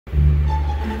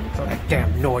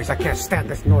damn noise. I can't stand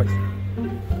this noise.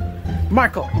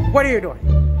 Michael, what are you doing?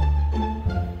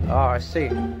 Oh, I see.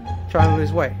 Trying to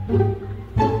lose weight.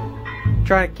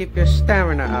 Trying to keep your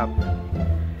stamina up.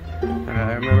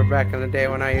 I remember back in the day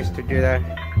when I used to do that.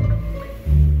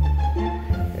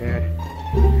 Yeah.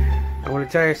 I want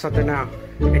to tell you something now.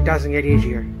 It doesn't get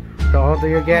easier. The older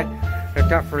you get, the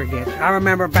tougher it gets. I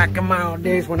remember back in my old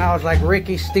days when I was like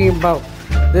Ricky Steamboat.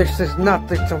 This is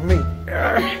nothing to me.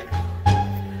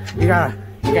 You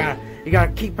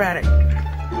gotta keep at it.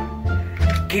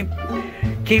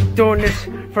 Keep doing this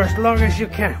for as long as you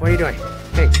can. What are you doing?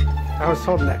 Hey, I was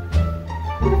holding that.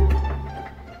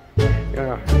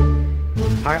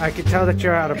 I can tell that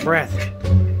you're out of breath.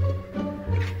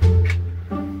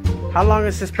 How long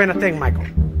has this been a thing, Michael?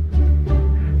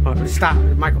 Oh, stop,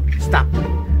 Michael, stop.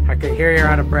 I can hear you're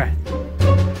out of breath.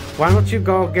 Why don't you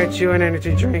go get you an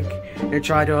energy drink and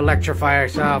try to electrify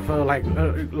yourself, like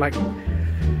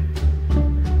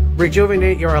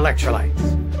rejuvenate your electrolytes.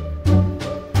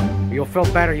 You'll feel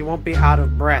better. You won't be out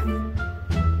of breath.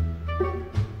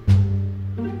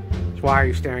 So why are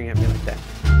you staring at me like that?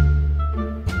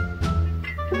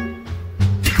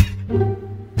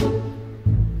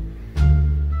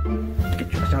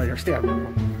 Get your ass out of your stare.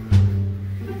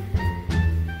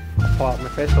 I'll pull out my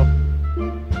pistol.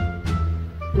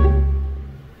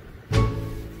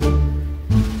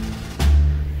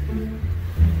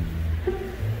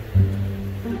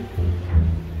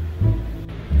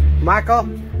 Michael,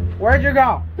 where'd you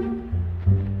go?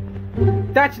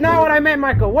 That's not what I meant,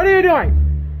 Michael. What are you doing?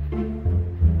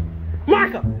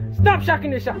 Michael, stop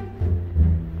shocking yourself.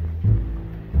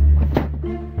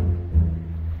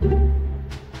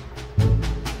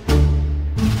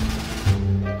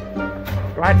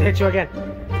 Do I have to hit you again?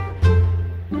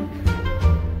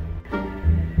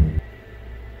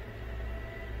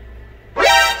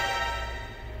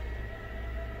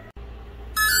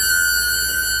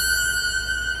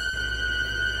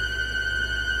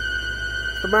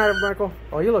 What's the matter, Michael?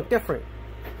 Oh, you look different.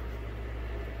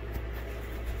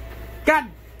 God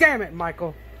damn it,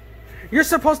 Michael. You're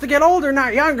supposed to get older,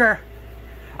 not younger.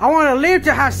 I want to live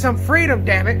to have some freedom,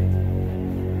 damn it.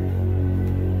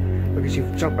 Look at you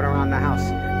jumping around the house.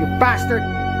 You bastard.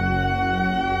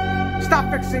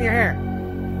 Stop fixing your hair.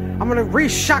 I'm going to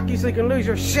re-shock you so you can lose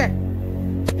your shit.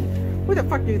 Who the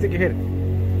fuck do you think you're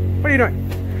hitting? What are you doing?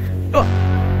 Ugh.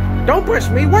 Don't push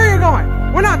me. Where are you going?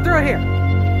 We're not through here.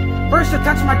 First you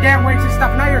touch my damn weights and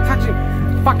stuff, now you're touching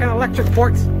fucking electric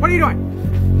forks. What are you doing?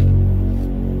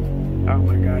 Oh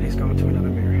my god, he's going to another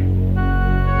mirror.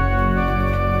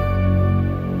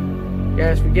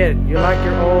 Yes, we get it. You like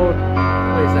your old,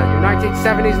 what is that, your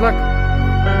 1970s look?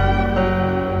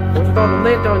 What's with all the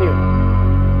lint on you?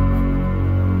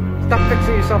 Stop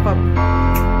fixing yourself up.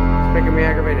 It's making me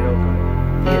aggravated, old guy.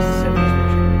 He is the 70s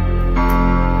version.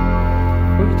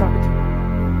 Who are you talking to?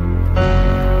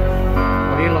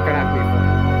 What are you looking at me for?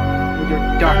 With your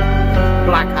dark,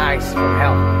 black eyes from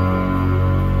hell.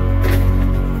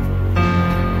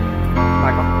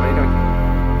 Michael, what are you doing?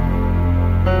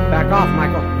 Back off,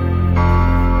 Michael.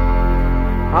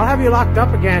 I'll have you locked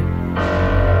up again.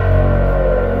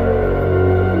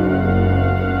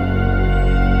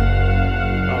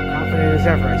 Oh, confident as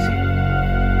ever, I see.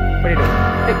 What are you doing?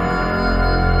 Hey.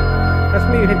 That's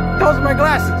me you hit. Those are my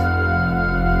glasses.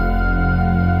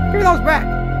 Give me those back.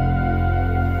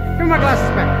 Give me my glasses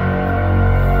back.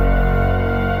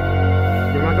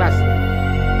 Give me my glasses back.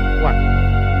 What?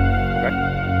 Okay.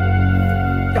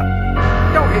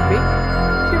 Don't hit me.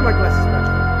 Give me my glasses back.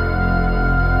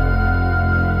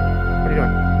 What are you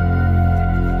doing?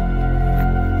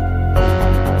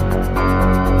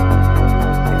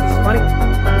 Think this is funny?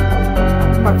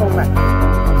 Give me my phone back.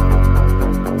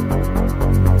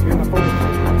 Give me my phone back.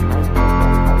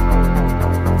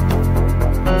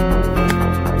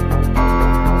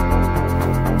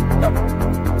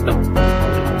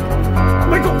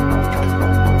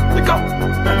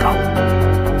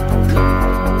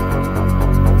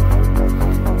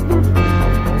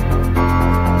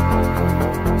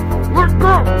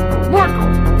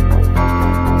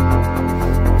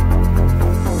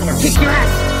 Kick your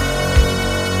ass!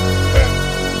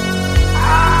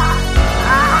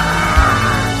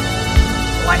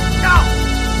 Let go!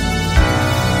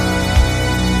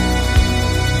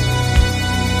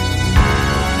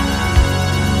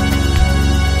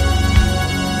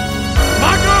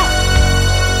 Marco!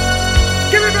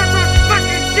 Give me back my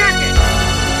fucking jacket!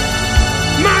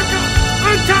 Marco!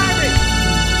 Untie me!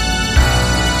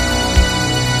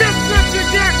 That's not your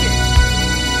jacket!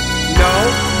 No,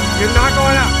 you're not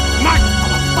going out. Michael! I'm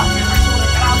a fucking asshole.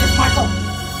 Get out of this, Michael!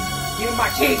 Give me my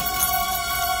keys!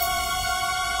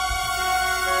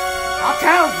 I'll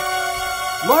tell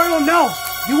you. Lord will know.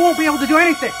 You won't be able to do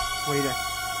anything. What are you doing?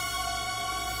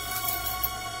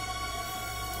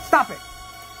 Stop it.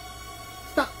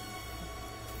 Stop.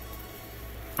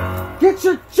 Get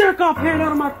your jerk-off hand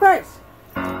out of my face.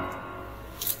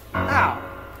 Ow.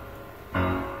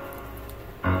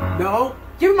 No.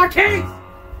 Give me my keys.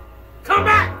 Come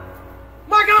back.